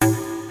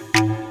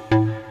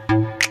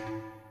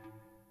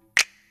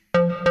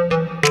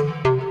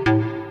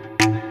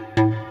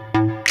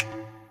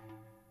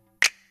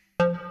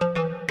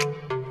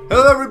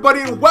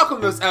everybody, and welcome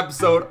to this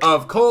episode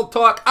of Cole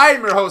Talk. I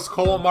am your host,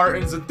 Cole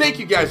Martins, and thank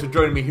you guys for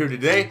joining me here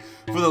today.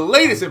 For the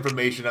latest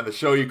information on the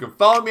show, you can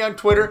follow me on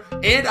Twitter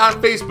and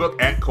on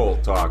Facebook at Cole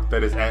Talk.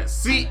 That is at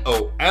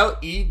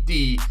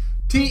COLEDTALK.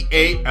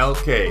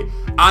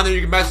 On there,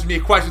 you can message me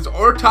questions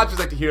or topics you'd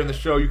like to hear on the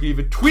show. You can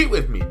even tweet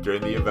with me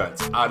during the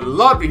events. I'd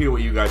love to hear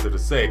what you guys have to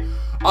say.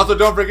 Also,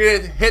 don't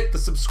forget to hit the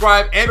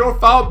subscribe and or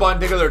follow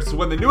button to get alerts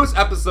when the newest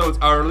episodes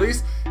are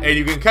released. And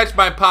you can catch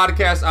my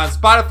podcast on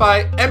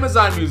Spotify,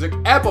 Amazon Music,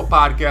 Apple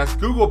Podcasts,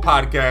 Google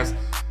Podcasts,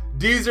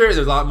 Deezer. There's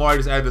a lot more. I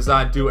just added this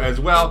on too as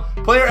well.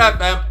 Player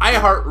FM,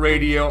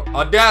 iHeartRadio,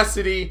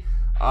 Audacity,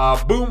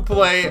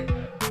 Boomplay.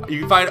 You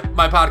can find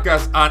my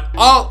podcast on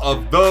all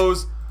of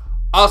those.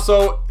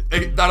 Also,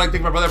 I'd like to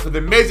thank my brother for the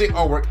amazing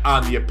artwork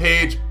on the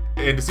page.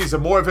 And to see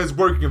some more of his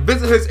work, you can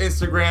visit his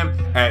Instagram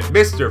at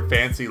Mr.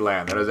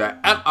 Fancyland. That is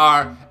at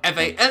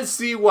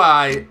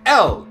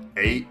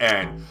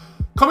MrFancyLAN.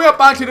 Coming up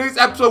on today's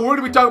episode, we're going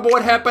to be talking about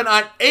what happened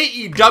on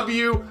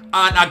AEW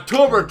on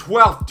October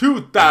 12th,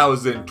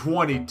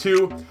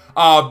 2022.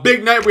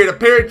 Big night. We had a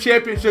pair of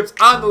championships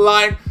on the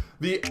line.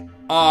 The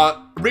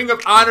Ring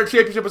of Honor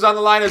Championship was on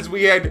the line as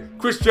we had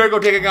Chris Jericho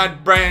taking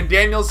on Bryan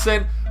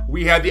Danielson.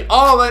 We had the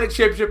All-Atlantic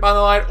Championship on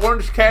the line,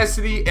 Orange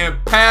Cassidy and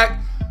Pac.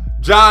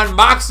 John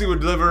Moxley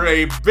would deliver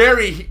a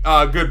very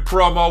good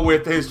promo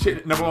with his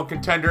number one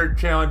contender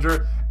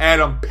challenger,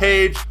 Adam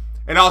Page.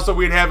 And also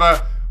we'd have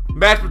a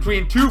match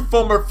between two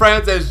former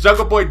friends as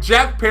Jungle Boy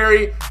Jack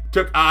Perry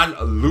took on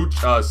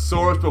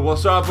Luchasaurus. But we'll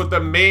start off with the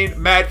main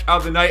match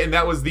of the night, and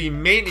that was the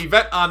main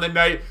event on the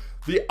night.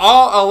 The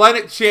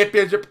All-Atlantic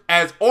Championship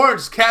as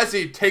Orange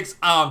Cassidy takes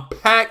on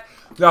Pac.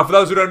 Now, for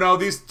those who don't know,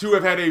 these two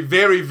have had a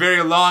very,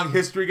 very long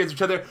history against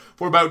each other.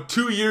 For about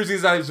 2 years,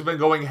 these guys have been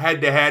going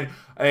head-to-head.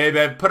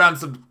 They've put on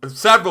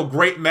several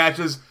great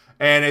matches,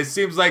 and it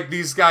seems like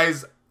these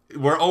guys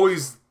were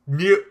always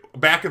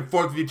back and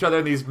forth with each other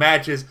in these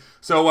matches.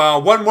 So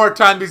one more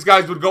time, these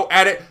guys would go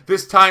at it,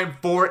 this time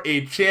for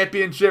a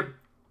championship.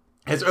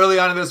 As early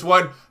on in this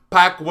one,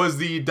 Pac was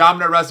the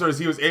dominant wrestler as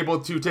he was able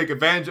to take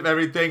advantage of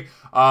everything,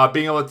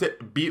 being able to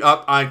beat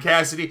up on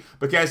Cassidy.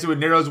 But Cassidy would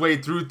narrow his way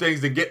through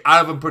things and get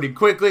out of him pretty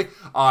quickly.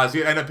 So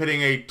he'd end up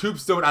hitting a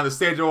tombstone on the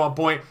stage at one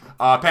point.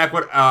 Pac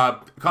would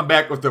come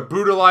back with the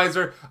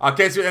brutalizer.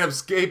 Cassidy would end up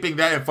escaping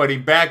that and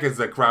fighting back as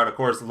the crowd, of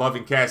course,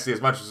 loving Cassidy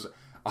as much as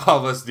all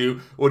of us do,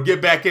 would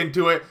get back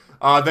into it.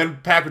 Then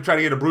Pac would try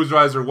to get a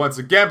brutalizer once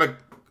again, but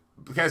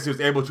Cassidy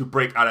was able to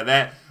break out of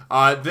that.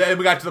 Then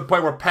we got to the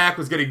point where Pac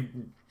was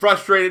getting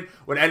frustrated,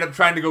 would end up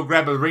trying to go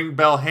grab a ring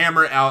bell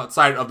hammer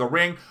outside of the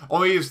ring,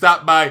 only he was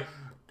stopped by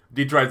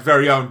Detroit's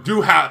very own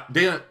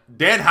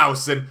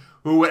Danhausen,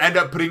 who would end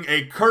up putting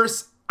a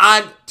curse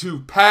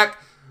onto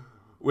Pac,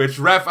 which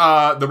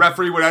the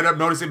referee would end up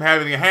noticing him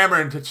having a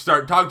hammer and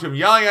start talking to him,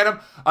 yelling at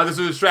him. This was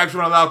a distraction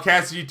would allow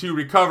Cassidy to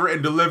recover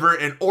and deliver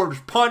an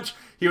orange punch.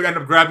 He would end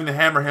up grabbing the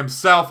hammer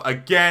himself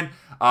again.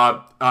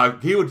 Cassidy, I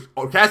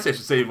should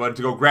say, wanted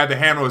to go grab the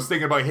hammer, was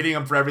thinking about hitting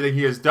him for everything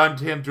he has done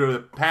to him through the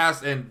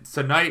past and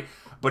tonight,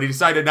 but he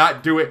decided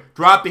not to do it.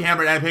 Dropped the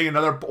hammer and ended up hitting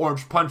another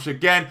orange punch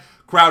again.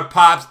 Crowd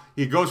pops.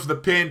 He goes for the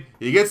pin.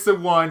 He gets the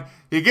 1.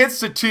 He gets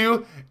the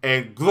 2.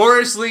 And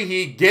gloriously,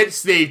 he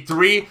gets the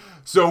 3.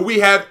 So we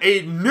have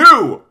a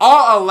new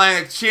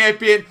All-Atlantic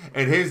champion,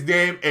 and his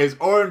name is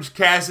Orange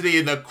Cassidy,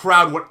 and the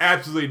crowd went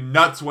absolutely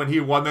nuts when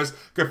he won this.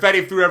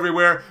 Confetti flew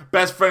everywhere.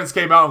 Best friends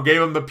came out and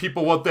gave him the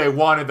people what they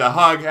wanted, the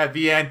hug at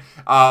the end.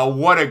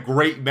 What a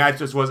great match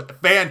this was.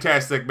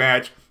 Fantastic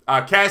match.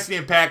 Cassidy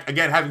and Pac,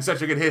 again, having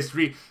such a good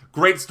history.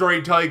 Great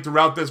storytelling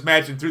throughout this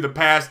match and through the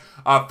past.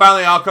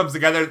 Finally, all comes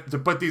together to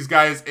put these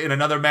guys in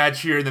another match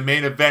here in the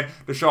main event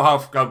to show how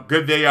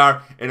good they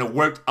are, and it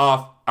worked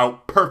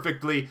out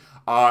perfectly.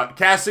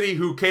 Cassidy,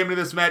 who came into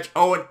this match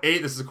 0-8,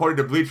 this is according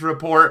to Bleacher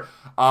Report,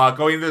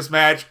 going into this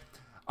match.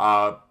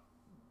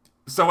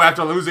 So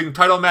after losing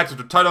title match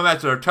after title match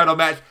after title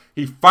match,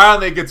 he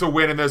finally gets a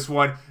win in this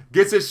one,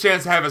 gets his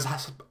chance to have his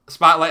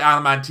spotlight on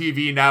him on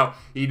TV now.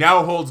 He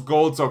now holds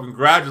gold, so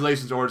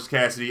congratulations, Orange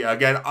Cassidy.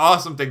 Again,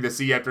 awesome thing to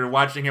see after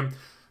watching him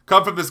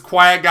come from this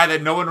quiet guy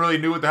that no one really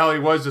knew what the hell he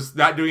was, just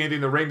not doing anything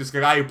in the ring, just a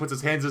guy who puts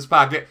his hands in his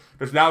pocket,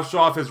 to now show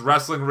off his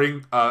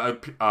wrestling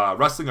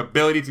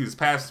ability through these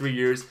past 3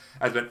 years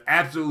has been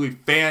absolutely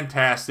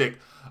fantastic.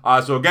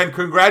 So again,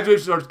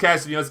 congratulations, Orange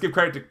Cassidy. Let's give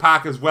credit to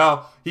Pac as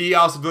well. He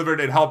also delivered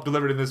and helped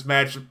deliver in this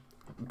match,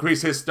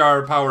 increase his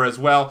star power as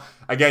well.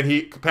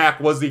 Again, Pac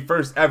was the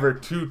first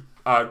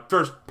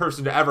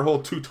person to ever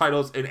hold 2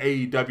 titles in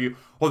AEW,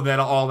 holding that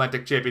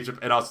All-Atlantic Championship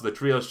and also the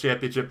Trios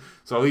Championship.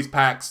 So at least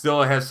Pac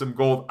still has some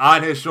gold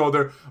on his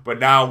shoulder. But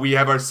now we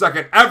have our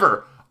second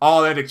ever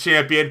All-Atlantic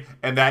Champion,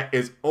 and that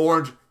is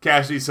Orange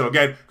Cassidy. So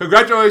again,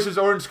 congratulations,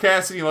 Orange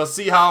Cassidy. Let's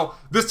see how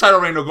this title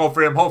reign will go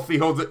for him. Hopefully he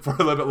holds it for a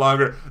little bit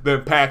longer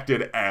than Pac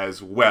did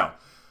as well.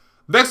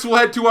 Next, we'll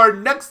head to our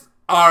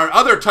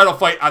other title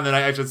fight on the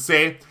night, I should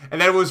say,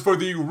 and that was for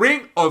the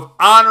Ring of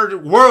Honor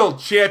World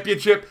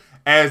Championship,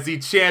 as the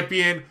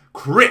champion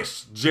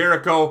Chris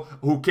Jericho,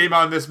 who came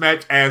out in this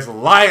match as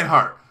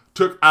Lionheart,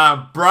 took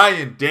on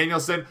Bryan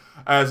Danielson.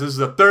 as this is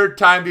the third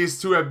time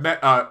these two have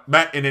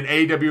met in an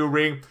AEW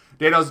ring.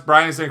 Daniel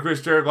Bryan and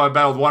Chris Jericho have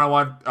battled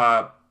one-on-one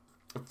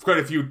quite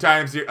a few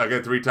times here.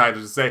 Again, 3 times,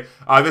 I should say.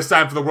 This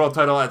time for the world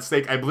title at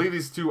stake. I believe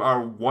these two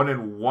are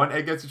 1-1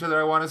 against each other,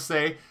 I want to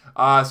say.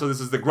 So this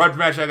is the grudge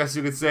match, I guess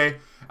you could say.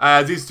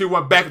 These two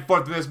went back and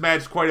forth in this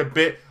match quite a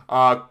bit.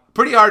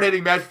 Pretty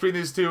hard-hitting match between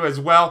these two as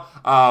well.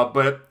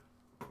 But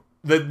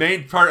the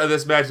main part of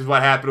this match is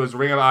what happened was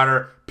Ring of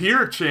Honor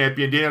Pure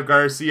Champion Daniel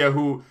Garcia,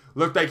 who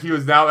looked like he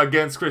was now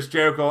against Chris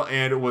Jericho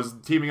and was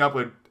teaming up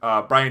with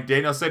Bryan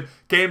Danielson,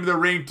 came to the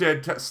ring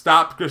to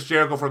stop Chris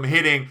Jericho from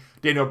hitting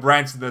Daniel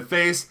Bryan in the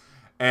face.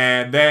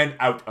 And then,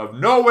 out of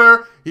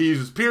nowhere, he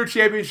uses Pure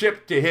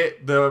Championship to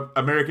hit the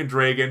American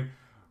Dragon,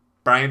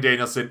 Bryan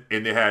Danielson,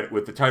 in the head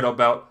with the title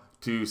belt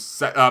to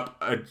set up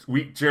a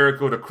weak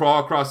Jericho to crawl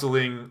across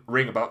the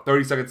ring about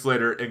 30 seconds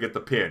later and get the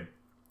pin.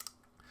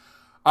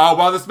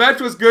 While this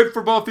match was good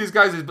for both these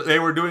guys, they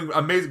were doing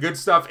amazing, good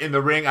stuff in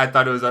the ring. I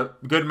thought it was a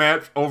good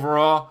match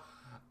overall.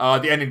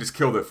 The ending just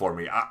killed it for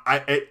me.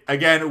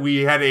 Again,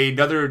 we had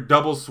another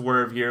double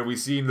swerve here. We've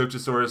seen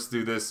Luchasaurus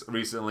do this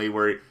recently,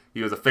 where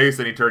he was a face,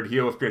 then he turned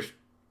heel with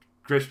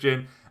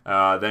Christian.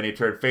 Then he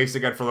turned face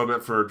again for a little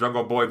bit for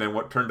Jungle Boy, then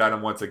turned on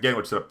him once again,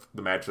 which set up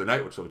the match of the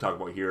night, which we'll talk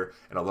about here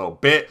in a little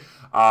bit.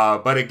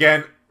 But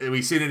again,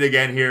 we've seen it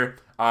again here.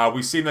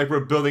 We seem like we're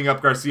building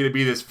up Garcia to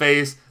be this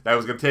face that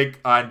was going to take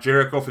on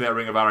Jericho for that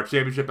Ring of Honor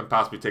Championship and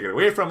possibly take it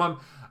away from him.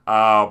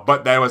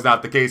 But that was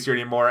not the case here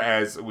anymore,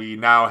 as we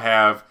now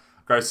have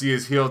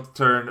Garcia's heel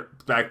turn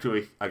back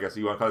to I guess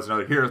you want to call this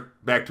another heel,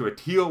 back to a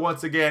heel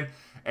once again.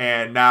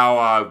 And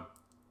now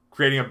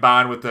creating a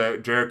bond with the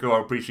Jericho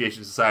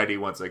Appreciation Society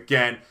once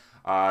again.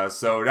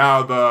 So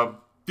now the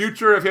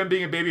future of him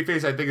being a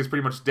babyface, I think, is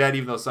pretty much dead,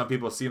 even though some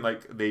people seem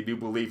like they do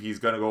believe he's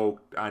going to go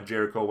on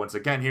Jericho once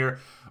again here.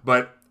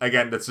 But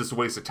again, that's just a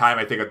waste of time.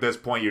 I think at this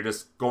point, you're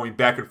just going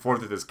back and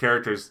forth with his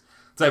characters.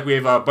 It's like we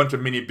have a bunch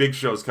of mini big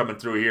shows coming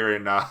through here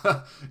and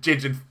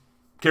changing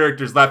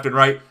characters left and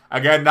right.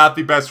 Again, not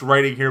the best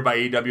writing here by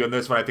AEW on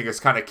this one. I think it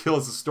kind of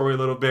kills the story a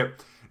little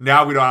bit.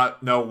 Now we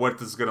don't know what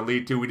this is going to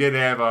lead to. We did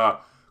have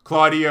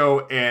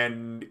Claudio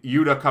and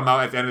Yuta come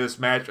out at the end of this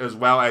match, as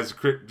well as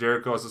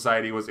Jericho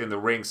Society was in the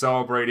ring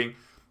celebrating.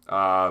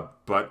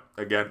 But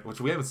again, which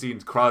we haven't seen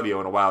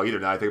Claudio in a while either.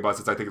 Now I think about it,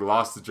 since I think he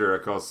lost to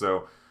Jericho.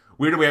 So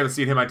weird we haven't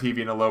seen him on TV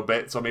in a little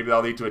bit. So maybe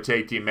that'll lead to a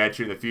tag team match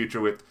here in the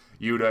future with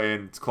Yuta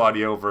and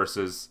Claudio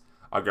versus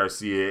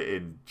Garcia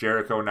and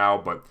Jericho now.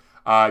 But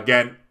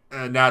again,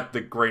 not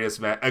the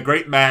greatest match. A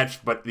great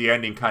match, but the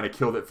ending kind of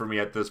killed it for me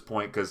at this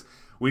point, because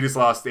we just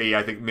lost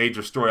I think,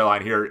 major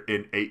storyline here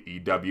in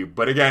AEW.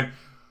 But again,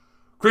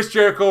 Chris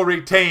Jericho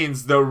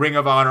retains the Ring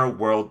of Honor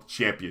World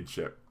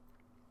Championship.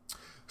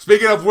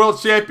 Speaking of world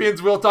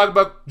champions, we'll talk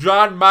about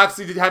Jon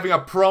Moxley having a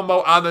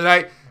promo on the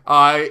night.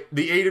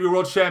 The AEW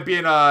World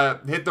Champion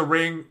hit the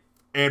ring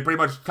and pretty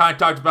much kind of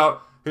talked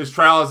about his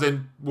trials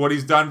and what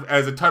he's done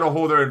as a title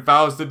holder, and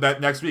vows that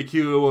next week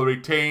he will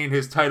retain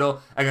his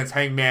title against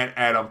Hangman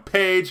Adam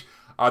Page.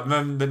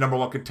 Then the number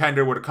 1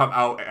 contender would have come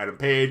out, Adam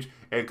Page,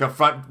 and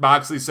confront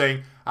Moxley,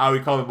 saying how he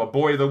called him a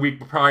boy the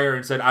week prior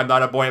and said, "I'm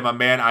not a boy, I'm a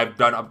man. I've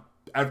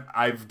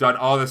done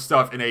all this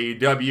stuff in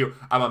AEW.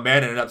 I'm a man,"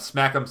 and ended up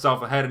smacking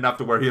himself ahead enough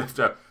to where he left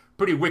a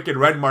pretty wicked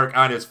red mark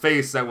on his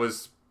face that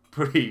was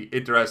pretty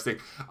interesting.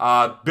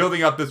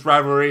 Building up this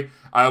rivalry.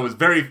 It was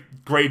very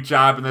great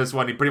job in this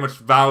one. He pretty much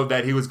vowed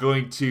that he was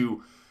going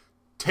to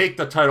take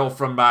the title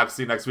from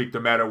Moxley next week no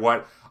matter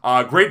what.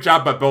 Great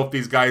job by both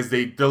these guys.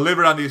 They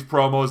delivered on these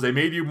promos. They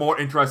made you more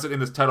interested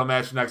in this title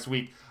match next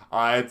week.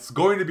 It's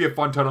going to be a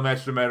fun title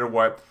match no matter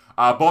what.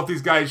 Both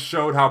these guys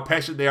showed how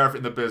passionate they are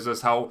in the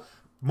business, how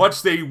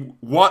much they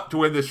want to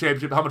win this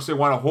championship, how much they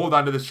want to hold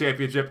on to this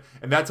championship,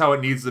 and that's how it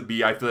needs to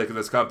be, I feel like, in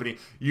this company.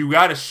 You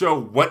got to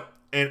show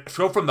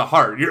show from the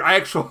heart, your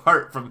actual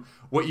heart, from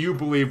what you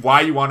believe,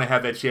 why you want to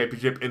have that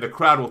championship, and the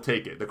crowd will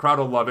take it. The crowd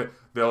will love it.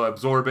 They'll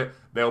absorb it.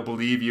 They'll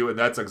believe you, and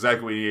that's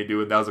exactly what you need to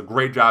do, and that was a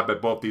great job by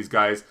both these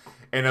guys.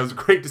 And it was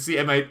great to see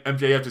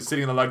MJF just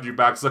sitting in the luxury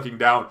box, looking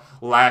down,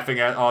 laughing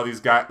at these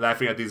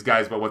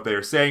guys about what they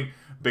are saying,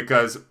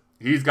 because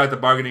he's got the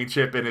bargaining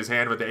chip in his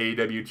hand with the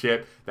AEW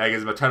chip that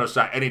gives him a title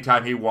shot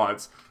anytime he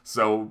wants.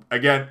 So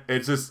again,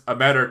 it's just a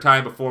matter of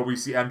time before we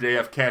see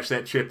MJF cash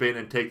that chip in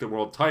and take the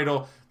world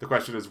title. The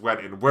question is when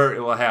and where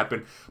it will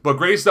happen. But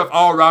great stuff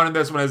all around in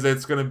this one, as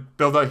it's going to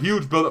build a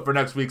huge build-up for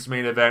next week's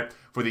main event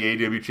for the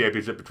AEW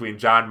Championship between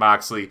Jon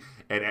Moxley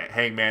and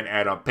Hangman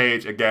Adam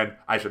Page. Again,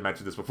 I should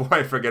mention this before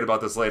I forget about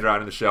this later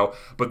on in the show,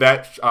 but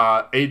that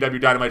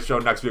AEW Dynamite show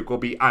next week will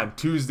be on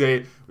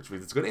Tuesday, which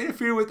means it's going to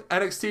interfere with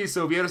NXT,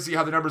 so we have to see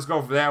how the numbers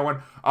go for that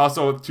one.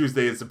 Also,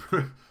 Tuesday is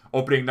the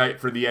opening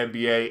night for the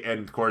NBA, and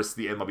of course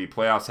the MLB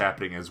playoffs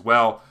happening as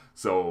well.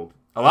 So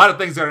a lot of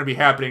things are going to be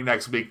happening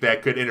next week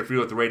that could interfere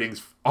with the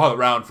ratings all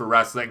around for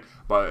wrestling,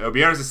 but it'll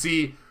be interesting to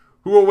see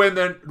who will win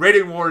the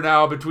rating war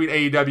now between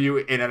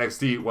AEW and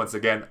NXT. Once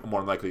again, more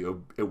than likely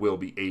it will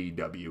be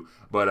AEW.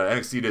 But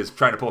NXT is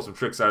trying to pull some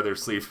tricks out of their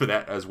sleeve for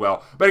that as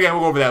well. But again,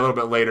 we'll go over that a little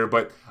bit later.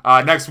 But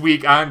next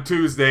week on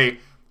Tuesday,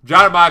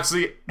 Jon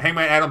Moxley,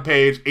 Hangman Adam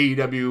Page,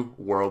 AEW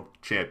World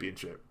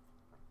Championship.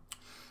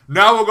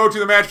 Now we'll go to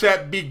the match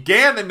that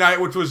began the night,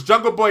 which was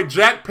Jungle Boy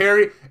Jack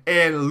Perry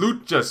and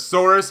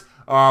Luchasaurus.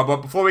 But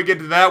before we get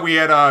to that, we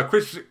had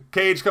Christian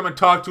Cage come and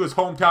talk to his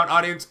hometown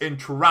audience in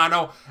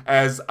Toronto,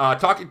 as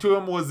talking to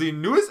him was the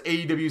newest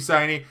AEW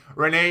signee,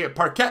 Renee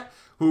Paquette,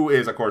 who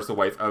is, of course, the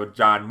wife of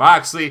Jon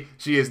Moxley.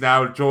 She has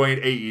now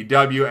joined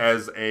AEW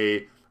as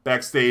a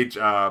backstage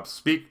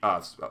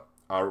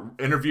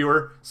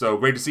interviewer. So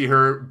great to see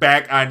her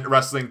back on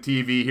wrestling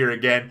TV here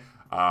again.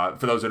 For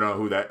those who don't know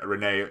who that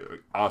Renee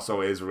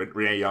also is,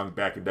 Renee Young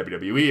back in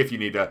WWE, if you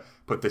need to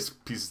put this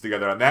pieces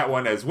together on that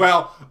one as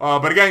well.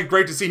 But again,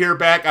 great to see her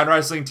back on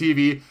wrestling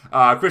TV.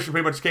 Christian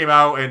pretty much came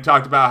out and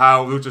talked about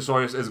how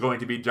Luchasaurus is going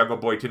to beat Jungle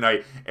Boy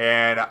tonight.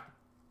 And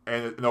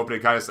in the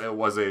opening kind of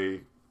was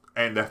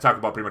and they talked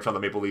about pretty much how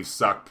the Maple Leafs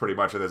suck pretty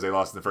much as they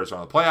lost in the first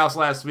round of the playoffs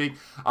last week.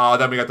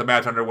 Then we got the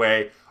match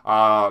underway.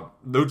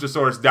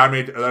 Luchasaurus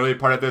dominated the early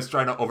part of this,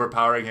 trying to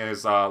overpowering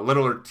his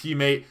littler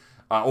teammate,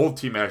 old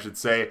teammate I should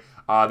say.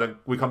 Then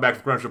we come back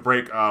to commercial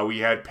break. We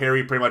had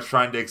Perry pretty much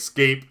trying to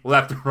escape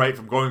left and right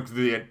from going to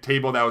the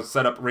table that was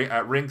set up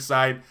at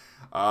ringside.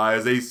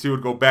 As these two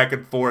would go back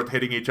and forth,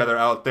 hitting each other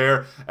out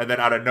there. And then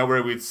out of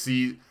nowhere, we'd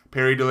see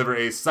Perry deliver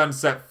a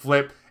sunset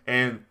flip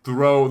and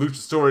throw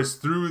Luchasaurus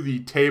through the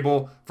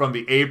table from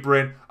the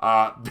apron.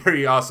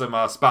 Very awesome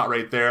spot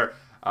right there.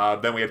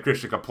 Then we had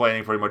Christian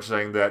complaining, pretty much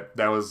saying that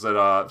was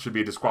should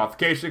be a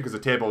disqualification because the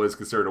table is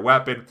considered a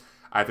weapon.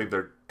 I think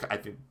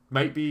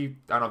might be,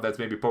 I don't know if that's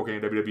maybe poking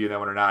at WWE in that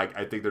one or not.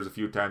 I think there's a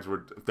few times where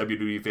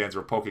WWE fans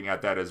were poking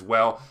at that as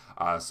well.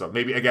 So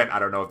maybe, again, I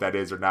don't know if that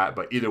is or not,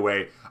 but either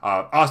way,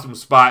 awesome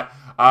spot.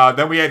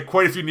 Then we had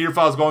quite a few near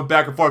falls going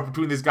back and forth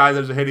between these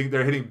guys. They're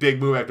hitting big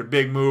move after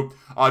big move.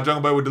 Jungle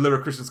Boy would deliver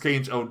Christian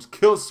Cage's own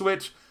kill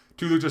switch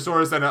to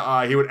Luchasaurus,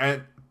 and he would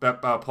end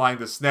up applying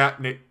the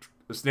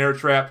snare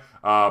trap,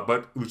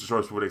 but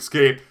Luchasaurus would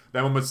escape.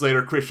 Then moments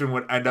later, Christian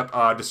would end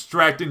up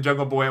distracting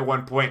Jungle Boy at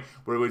one point,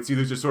 where we would see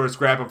Luchasaurus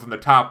grab him from the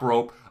top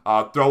rope,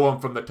 throw him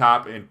from the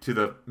top into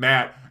the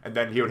mat, and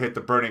then he would hit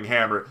the Burning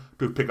Hammer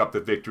to pick up the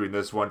victory in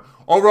this one.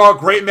 Overall,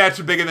 great match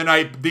to begin the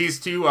night. These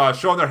two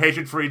showing their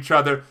hatred for each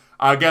other.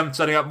 Again,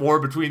 setting up more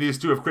between these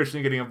two of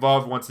Christian getting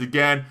involved once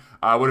again.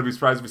 Wouldn't be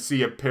surprised if we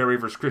see a Perry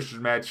versus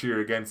Christian match here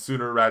again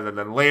sooner rather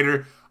than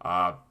later.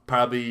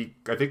 Probably,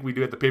 I think we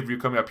do have the pay-per-view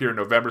coming up here in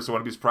November, so I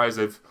wouldn't be surprised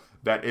if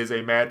that is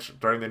a match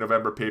during the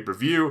November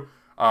pay-per-view.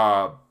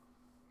 But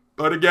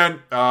again,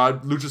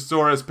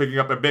 Luchasaurus picking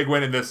up a big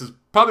win, and this is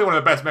probably one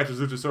of the best matches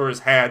Luchasaurus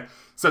had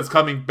since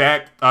coming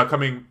back,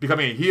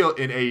 becoming a heel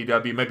in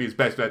AEW. Maybe his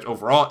best match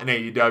overall in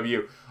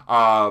AEW.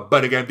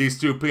 But again, these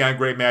two putting on a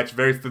great match,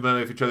 very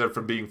familiar with each other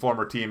from being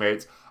former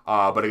teammates.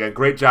 But again,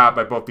 great job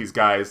by both these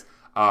guys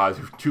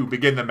to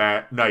begin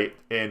the night,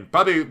 and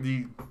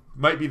probably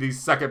might be the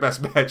second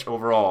best match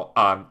overall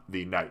on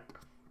the night.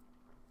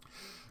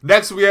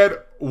 Next, we had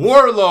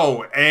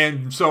Wardlow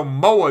and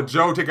Samoa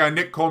Joe take on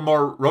Nick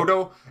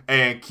Comoroto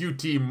and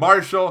QT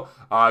Marshall.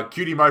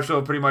 QT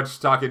Marshall pretty much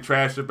talking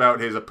trash about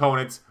his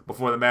opponents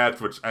before the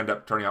match, which ended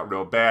up turning out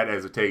real bad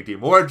as a tag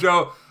team.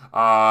 Wardlow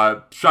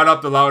shut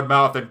up the loud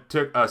mouth and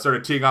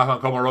started teeing off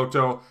on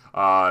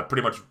Comoroto.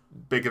 Pretty much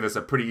making this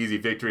a pretty easy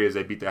victory as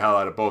they beat the hell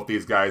out of both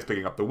these guys,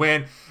 picking up the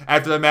win.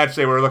 After the match,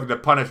 they were looking to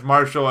punish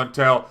Marshall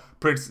until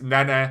Prince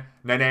Nene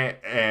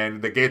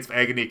and the Gates of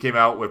Agony came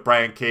out with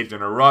Brian Cage to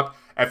interrupt.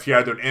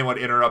 FTR then would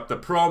interrupt the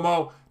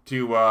promo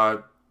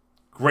to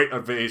great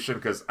ovation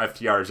because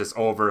FTR is just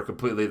over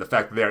completely. The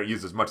fact that they aren't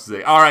used as much as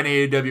they are on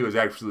AEW is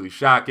absolutely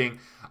shocking.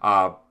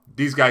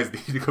 These guys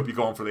need to be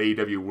going for the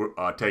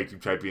AEW Tag Team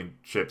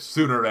Championship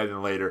sooner rather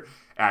than later.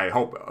 I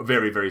hope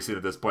very, very soon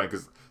at this point,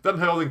 because them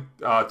holding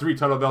 3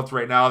 title belts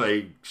right now,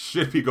 they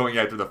should be going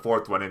after the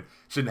 4th one and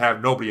shouldn't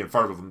have nobody in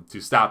front of them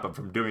to stop them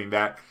from doing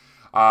that.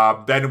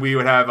 Then we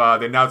would have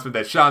the announcement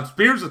that Shawn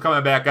Spears was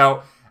coming back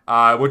out,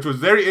 which was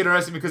very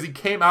interesting because he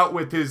came out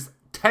with his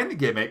 10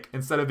 gimmick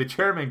instead of the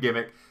chairman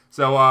gimmick.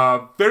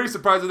 So very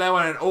surprised with that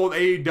one. An old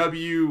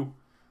AEW,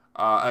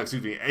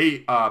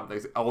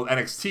 old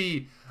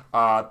NXT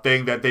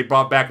thing that they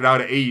brought back now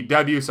to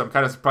AEW. So I'm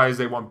kind of surprised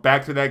they went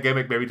back to that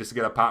gimmick, maybe just to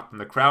get a pop from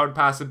the crowd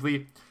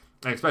possibly.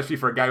 And especially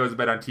for a guy who hasn't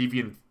been on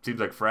TV and seems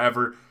like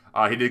forever.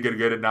 He did get a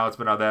good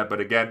announcement on that. But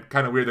again,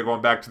 kind of weird they're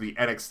going back to the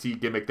NXT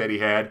gimmick that he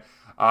had.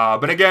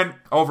 But again,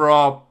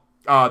 overall,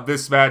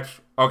 this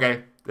match,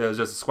 okay, it was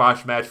just a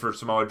squash match for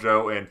Samoa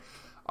Joe and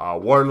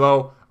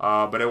Wardlow.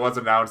 But it was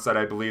announced that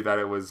I believe that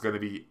it was going to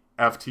be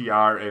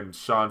FTR and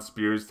Shawn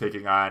Spears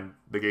taking on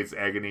the Gates of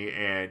Agony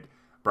and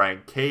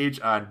Brian Cage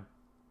on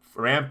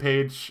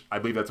Rampage. I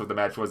believe that's what the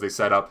match was they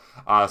set up.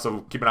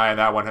 So keep an eye on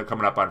that one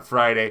coming up on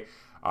Friday.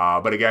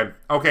 But again,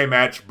 okay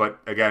match. But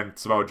again,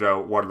 Samoa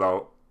Joe, Ward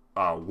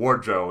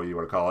Joe, you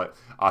want to call it,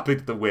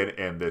 picked up the win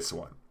in this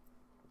one.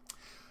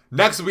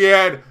 Next, we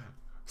had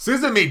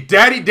Scissor Me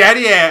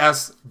Daddy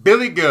Ass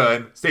Billy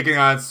Gunn taking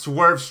on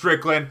Swerve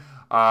Strickland.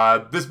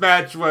 This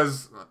match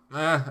was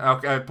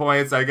okay at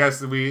points. I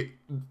guess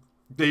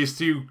these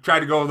two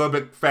tried to go a little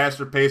bit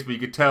faster pace, but you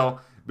could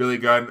tell Billy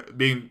Gunn,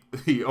 being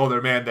the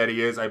older man that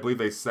he is, I believe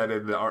they said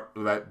in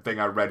that thing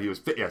I read, he was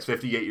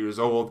 58 years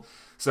old.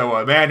 So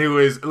a man who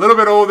is a little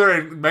bit older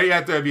and may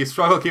have to be a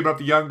struggle keeping up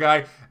the young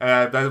guy.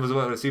 That was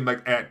what it seemed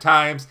like at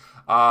times.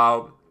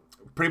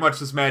 Pretty much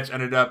this match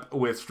ended up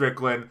with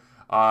Strickland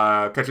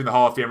catching the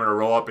Hall of Famer in a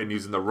roll-up and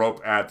using the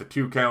rope at the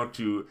 2 count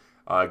to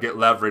get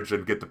leverage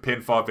and get the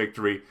pinfall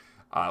victory.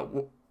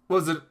 It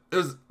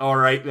was all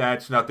right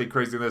match, nothing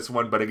crazy in this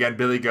one. But again,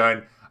 Billy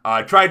Gunn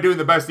tried doing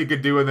the best he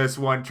could do in this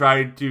one,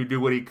 tried to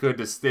do what he could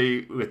to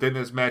stay within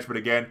this match. But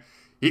again,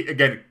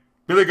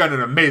 Billy Gunn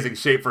in amazing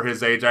shape for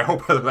his age. I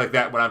hope I look like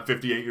that when I'm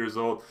 58 years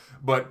old.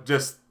 But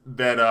just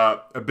that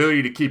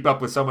ability to keep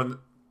up with someone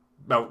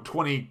about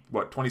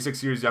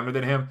 26 years younger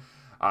than him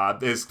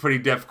is pretty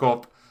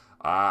difficult.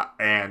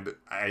 And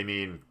I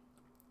mean,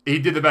 he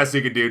did the best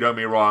he could do, don't get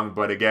me wrong.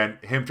 But again,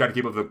 him trying to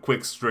keep up with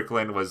quick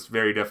Strickland was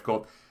very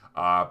difficult.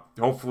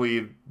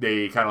 Hopefully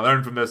they kind of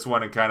learn from this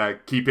one and kind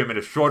of keep him in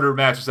a shorter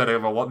match instead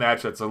of a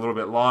match that's a little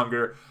bit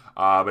longer.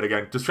 But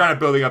again, just trying to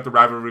building up the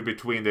rivalry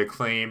between the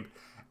Acclaimed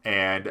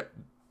and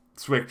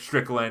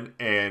Strickland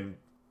and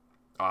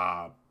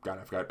I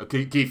forgot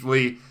Keith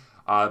Lee.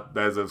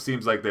 As it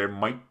seems like there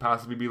might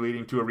possibly be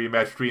leading to a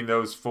rematch between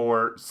those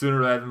four sooner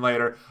rather than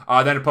later.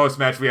 Then in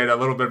post-match, we had a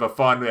little bit of a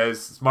fun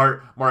as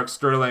Mark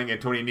Sterling and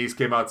Tony Nese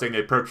came out saying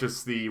they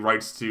purchased the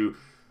rights to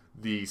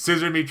the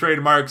Scissor Me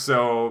trademark.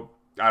 So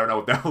I don't know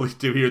what that will lead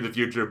to here in the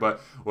future,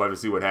 but we'll have to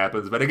see what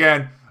happens. But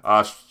again,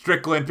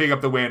 Strickland picking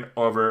up the win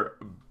over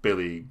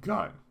Billy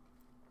Gunn.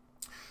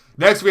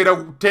 Next, we had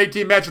a tag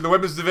team match in the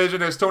women's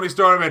division as Toni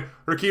Storm and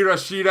Hikaru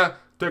Shida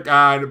took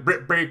on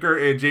Britt Baker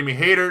and Jamie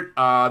Hayter.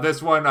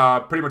 This one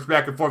pretty much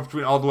back and forth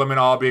between all the women,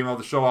 all being able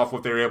to show off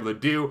what they were able to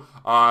do.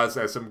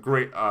 Some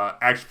great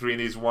action between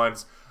these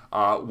ones,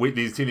 with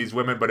these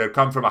women, but it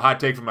come from a hot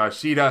take from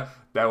Shida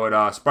that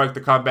would spark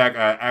the comeback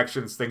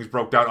actions. Things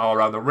broke down all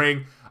around the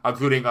ring,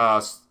 including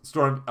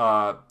Storm,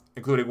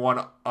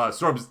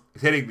 Storm's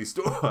hitting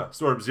the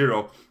Storm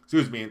Zero.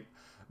 Excuse me.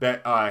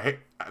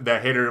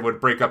 That Hayter would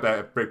break up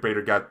that Britt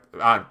Baker got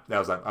on. That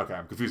was like, okay,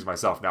 I'm confusing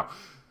myself now.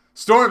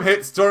 Storm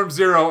hit Storm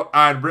Zero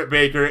on Britt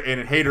Baker,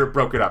 and Hayter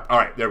broke it up. All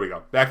right, there we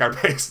go. Back on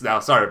base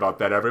now. Sorry about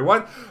that,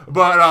 everyone.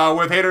 But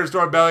with Hayter and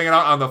Storm belling it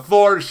out on the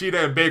floor,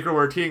 Shida and Baker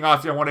were teeing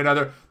off on one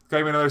another,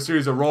 claiming another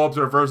series of roll-ups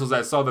and reversals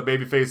that saw the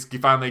babyface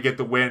finally get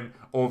the win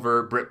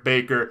over Britt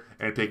Baker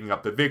and picking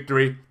up the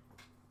victory.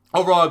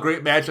 Overall, a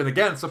great match. And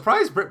again,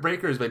 surprised Britt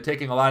Baker has been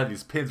taking a lot of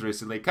these pins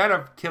recently, kind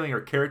of killing her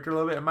character a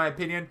little bit, in my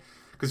opinion.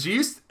 Because she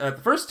used, the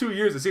first 2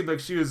 years, it seemed like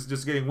she was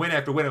just getting win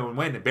after win and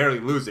win and barely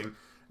losing.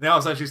 Now all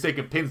of a sudden she's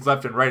taking pins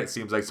left and right, it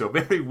seems like. So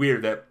very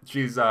weird that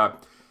she's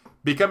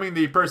becoming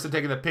the person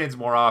taking the pins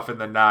more often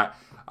than not.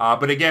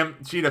 But again,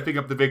 Shida picking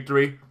up the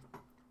victory.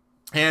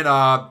 And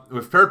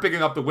with her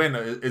picking up the win,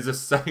 is this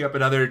setting up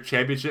another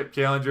championship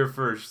challenger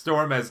for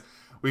Storm? As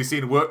we've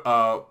seen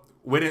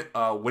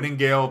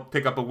Nightingale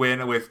pick up a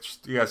win with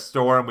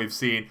Storm. We've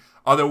seen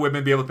other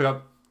women be able to pick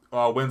up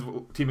wins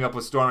teaming up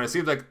with Storm. And it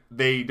seems like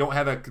they don't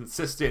have a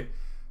consistent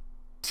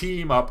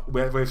team up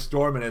with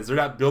Storm, and they're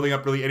not building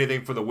up really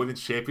anything for the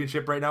women's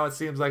championship right now. It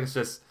seems like it's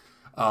just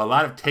a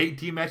lot of tag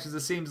team matches, it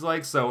seems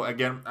like. So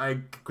again,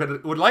 I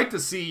would like to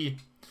see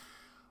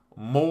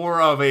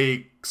more of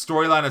a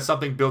storyline of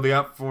something building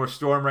up for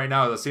Storm right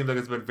now. It seems like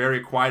it's been very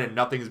quiet and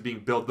nothing is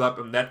being built up.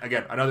 And that,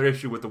 again, another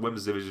issue with the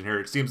women's division here.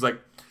 It seems like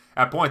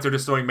at points they're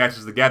just throwing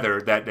matches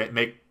together that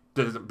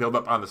doesn't build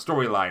up on the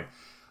storyline.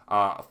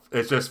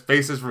 It's just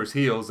faces versus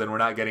heels, and we're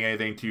not getting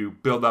anything to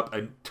build up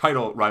a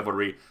title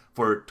rivalry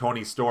for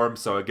Toni Storm.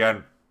 So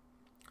again,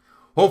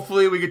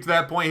 hopefully we get to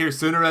that point here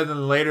sooner rather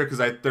than later, because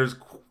there's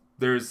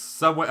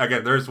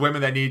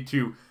women that need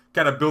to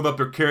kind of build up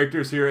their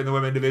characters here in the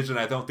women's division.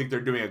 I don't think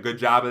they're doing a good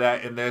job of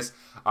that in this.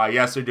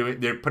 Yes,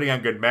 they're putting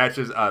on good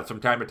matches.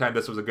 From time to time,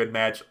 this was a good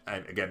match,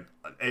 and again,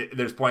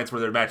 there's points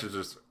where their matches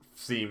just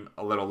seem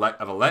a little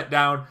of a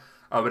letdown.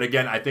 But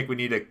again, I think we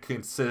need to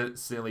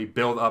consistently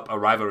build up a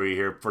rivalry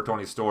here for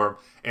Toni Storm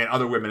and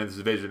other women in this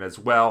division as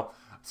well.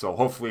 So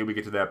hopefully we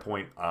get to that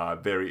point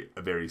very,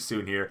 very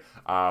soon here.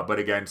 But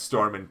again,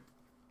 Storm and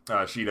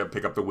Shida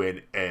pick up the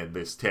win in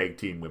this tag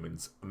team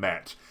women's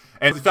match.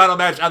 And the final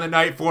match on the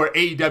night for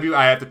AEW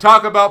I have to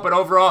talk about, but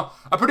overall,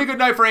 a pretty good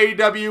night for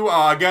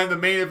AEW. Again, the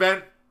main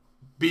event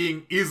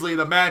being easily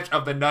the match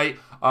of the night.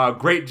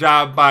 Great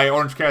job by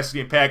Orange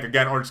Cassidy and Pac.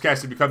 Again, Orange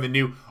Cassidy become the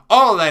new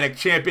All-Atlantic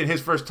Champion,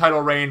 his first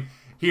title reign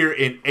here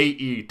in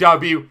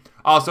AEW.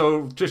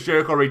 Also, Chris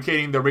Jericho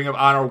retaining the Ring of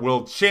Honor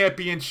World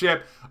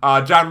Championship.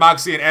 Jon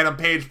Moxley and Adam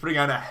Page putting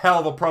on a hell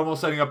of a promo,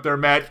 setting up their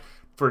match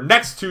for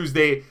next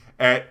Tuesday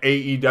at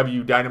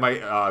AEW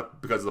Dynamite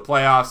because of the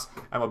playoffs,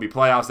 MLB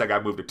playoffs. That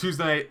got moved to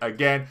Tuesday night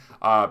again.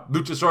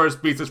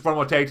 Luchasaurus beats his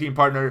former tag team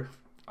partner,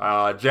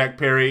 Jack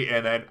Perry,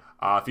 and then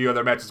a few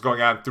other matches going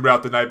on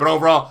throughout the night. But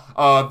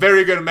overall,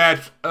 very good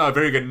match,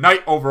 very good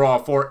night overall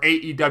for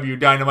AEW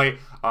Dynamite.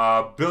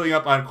 Building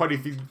up on quite a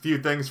few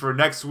things for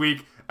next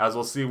week, as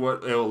we'll see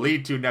what it will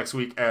lead to next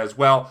week as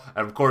well.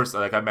 And of course,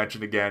 like I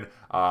mentioned again,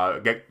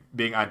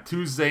 being on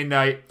Tuesday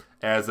night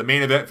as the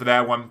main event for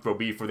that one will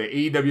be for the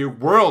AEW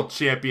World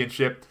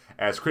Championship,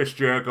 as Chris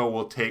Jericho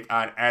will take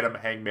on Adam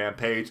Hangman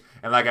Page.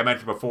 And like I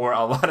mentioned before,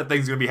 a lot of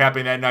things are going to be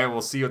happening that night.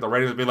 We'll see what the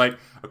ratings will be like.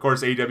 Of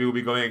course, AEW will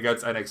be going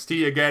against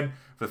NXT again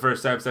for the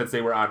first time since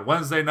they were on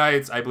Wednesday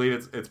nights. I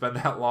believe it's been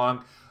that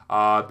long.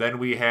 Then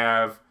we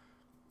have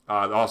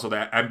also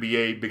the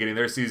NBA beginning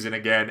their season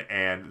again,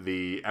 and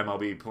the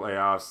MLB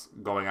playoffs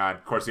going on.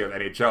 Of course, you have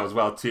NHL as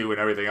well, too, and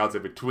everything else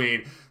in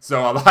between.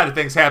 So a lot of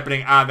things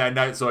happening on that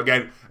night. So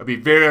again, it'll be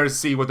very hard to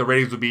see what the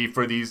ratings will be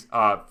for these,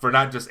 for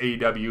not just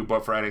AEW,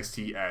 but for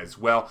NXT as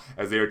well,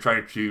 as they are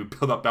trying to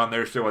build up down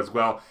their show as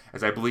well.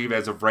 As I believe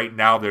as of right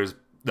now, there's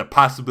the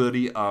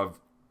possibility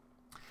of,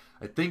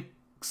 I think,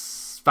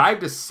 5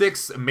 to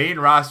 6 main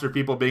roster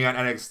people being on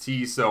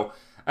NXT. So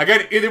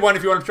again, either one,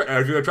 if you want to try,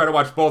 if you're going to try to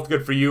watch both,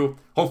 good for you.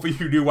 Hopefully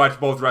you do watch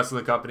both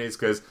wrestling companies,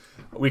 because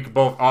we can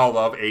both all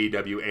love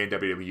AEW and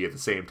WWE at the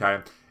same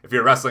time. If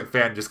you're a wrestling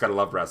fan, you just got to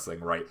love wrestling,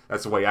 right?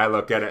 That's the way I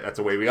look at it. That's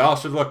the way we all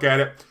should look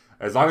at it.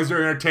 As long as you're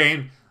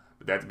entertained,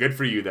 that's good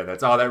for you then.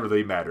 That's all that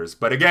really matters.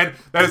 But again,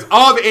 that is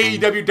all the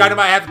AEW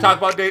Dynamite I have to talk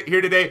about here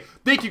today.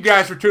 Thank you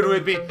guys for tuning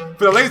with me.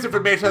 For the latest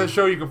information on the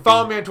show, you can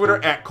follow me on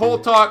Twitter at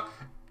ColeTalk.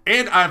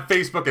 And on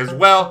Facebook as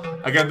well.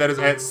 Again, that is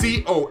at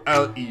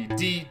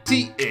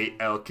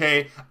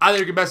COLEDTALK. Either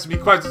you can message me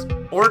questions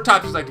or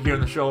topics you'd like to hear on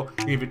the show. You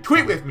can even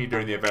tweet with me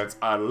during the events.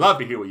 I'd love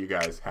to hear what you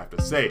guys have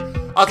to say.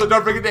 Also,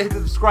 don't forget to hit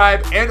the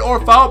subscribe and or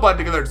follow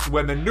button to get alerts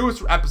when the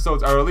newest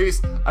episodes are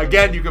released.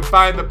 Again, you can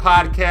find the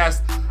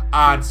podcast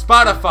on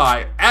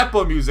Spotify,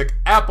 Apple Music,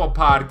 Apple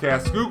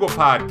Podcasts, Google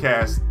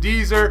Podcasts,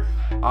 Deezer,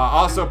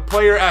 also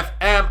Player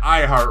FM,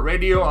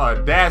 iHeartRadio,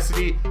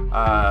 Audacity,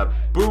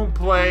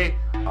 Boomplay,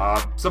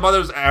 some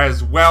others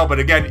as well. But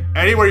again,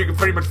 anywhere you can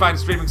pretty much find a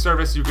streaming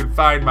service, you can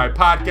find my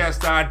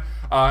podcast on.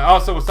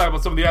 Also, we'll talk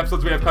about some of the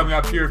episodes we have coming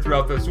up here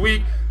throughout this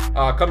week.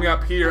 Coming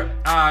up here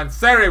on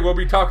Saturday, we'll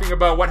be talking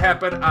about what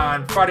happened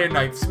on Friday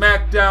Night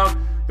SmackDown.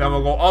 Then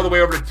we'll go all the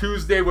way over to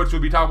Tuesday, which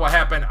we'll be talking about what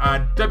happened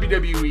on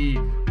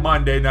WWE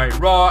Monday Night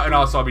Raw. And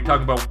also, I'll be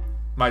talking about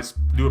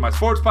doing my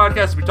sports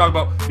podcast. We'll be talking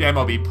about the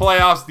MLB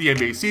playoffs, the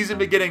NBA season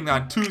beginning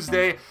on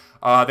Tuesday,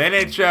 the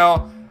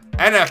NHL,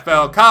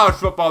 NFL, college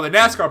football, the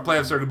NASCAR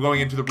playoffs are going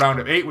into the round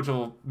of 8, which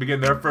will begin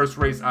their first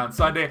race on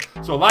Sunday.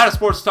 So a lot of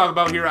sports to talk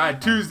about here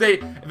on Tuesday.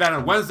 And then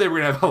on Wednesday,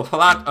 we're going to have a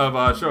lot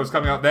of shows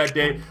coming out that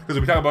day, because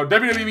we'll be talking about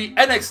WWE,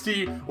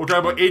 NXT, we'll talk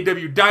about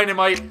AEW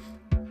Dynamite,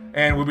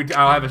 and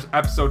I'll have an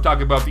episode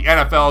talking about the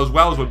NFL as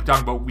well, as we'll be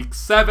talking about Week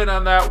 7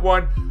 on that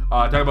one.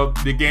 Talking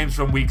about the games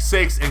from Week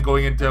 6 and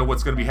going into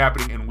what's going to be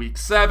happening in Week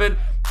 7.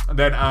 And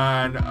then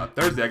on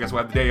Thursday, I guess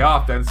we'll have the day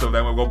off then, so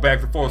then we'll go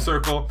back to full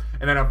circle.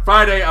 And then on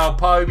Friday, I'll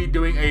probably be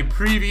doing a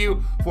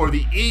preview for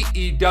the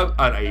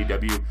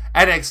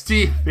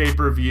NXT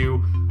pay-per-view,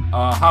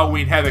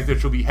 Halloween Havoc,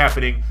 which will be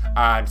happening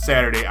on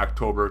Saturday,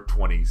 October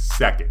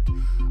 22nd.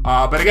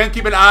 But again,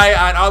 keep an eye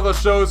on all those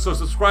shows, so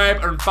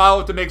subscribe and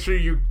follow to make sure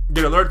you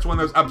get alerts when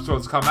those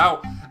episodes come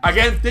out.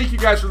 Again, thank you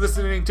guys for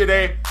listening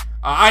today.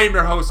 I am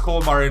your host,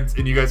 Cole Martins,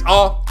 and you guys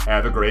all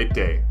have a great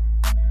day.